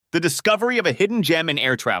The discovery of a hidden gem in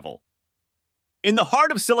air travel. In the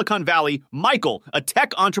heart of Silicon Valley, Michael, a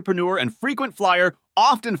tech entrepreneur and frequent flyer,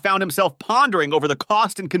 often found himself pondering over the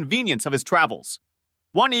cost and convenience of his travels.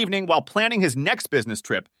 One evening, while planning his next business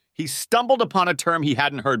trip, he stumbled upon a term he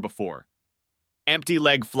hadn't heard before: empty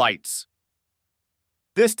leg flights.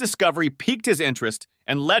 This discovery piqued his interest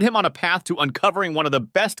and led him on a path to uncovering one of the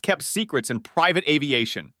best-kept secrets in private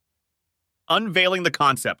aviation. Unveiling the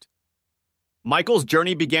concept. Michael's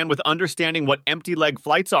journey began with understanding what empty leg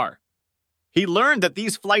flights are. He learned that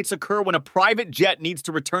these flights occur when a private jet needs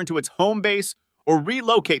to return to its home base or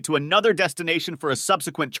relocate to another destination for a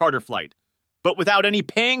subsequent charter flight, but without any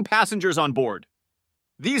paying passengers on board.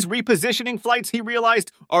 These repositioning flights, he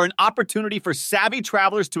realized, are an opportunity for savvy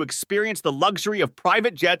travelers to experience the luxury of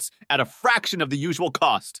private jets at a fraction of the usual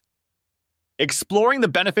cost. Exploring the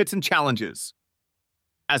benefits and challenges.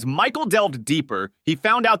 As Michael delved deeper, he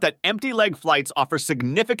found out that empty leg flights offer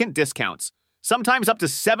significant discounts, sometimes up to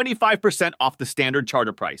 75% off the standard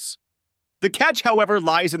charter price. The catch, however,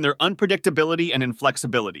 lies in their unpredictability and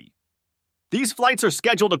inflexibility. These flights are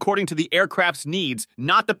scheduled according to the aircraft's needs,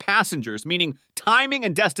 not the passengers', meaning timing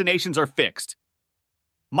and destinations are fixed.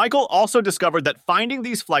 Michael also discovered that finding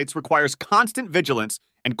these flights requires constant vigilance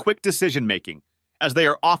and quick decision-making, as they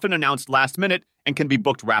are often announced last minute and can be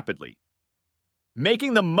booked rapidly.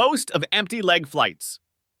 Making the most of empty leg flights.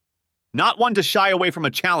 Not one to shy away from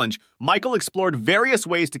a challenge, Michael explored various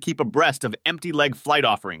ways to keep abreast of empty leg flight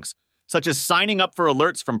offerings, such as signing up for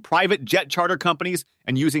alerts from private jet charter companies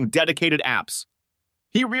and using dedicated apps.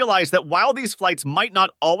 He realized that while these flights might not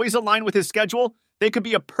always align with his schedule, they could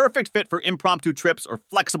be a perfect fit for impromptu trips or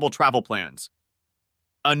flexible travel plans.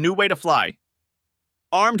 A new way to fly.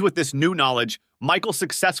 Armed with this new knowledge, Michael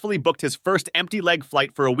successfully booked his first empty leg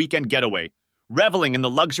flight for a weekend getaway, reveling in the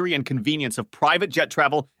luxury and convenience of private jet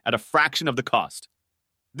travel at a fraction of the cost.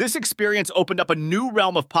 This experience opened up a new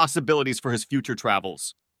realm of possibilities for his future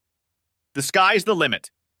travels. The sky's the limit.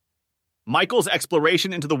 Michael's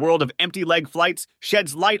exploration into the world of empty leg flights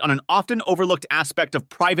sheds light on an often overlooked aspect of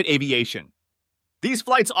private aviation. These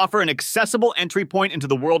flights offer an accessible entry point into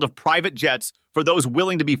the world of private jets for those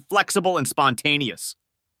willing to be flexible and spontaneous.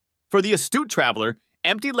 For the astute traveler,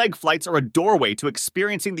 empty leg flights are a doorway to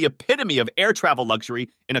experiencing the epitome of air travel luxury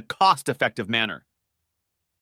in a cost-effective manner.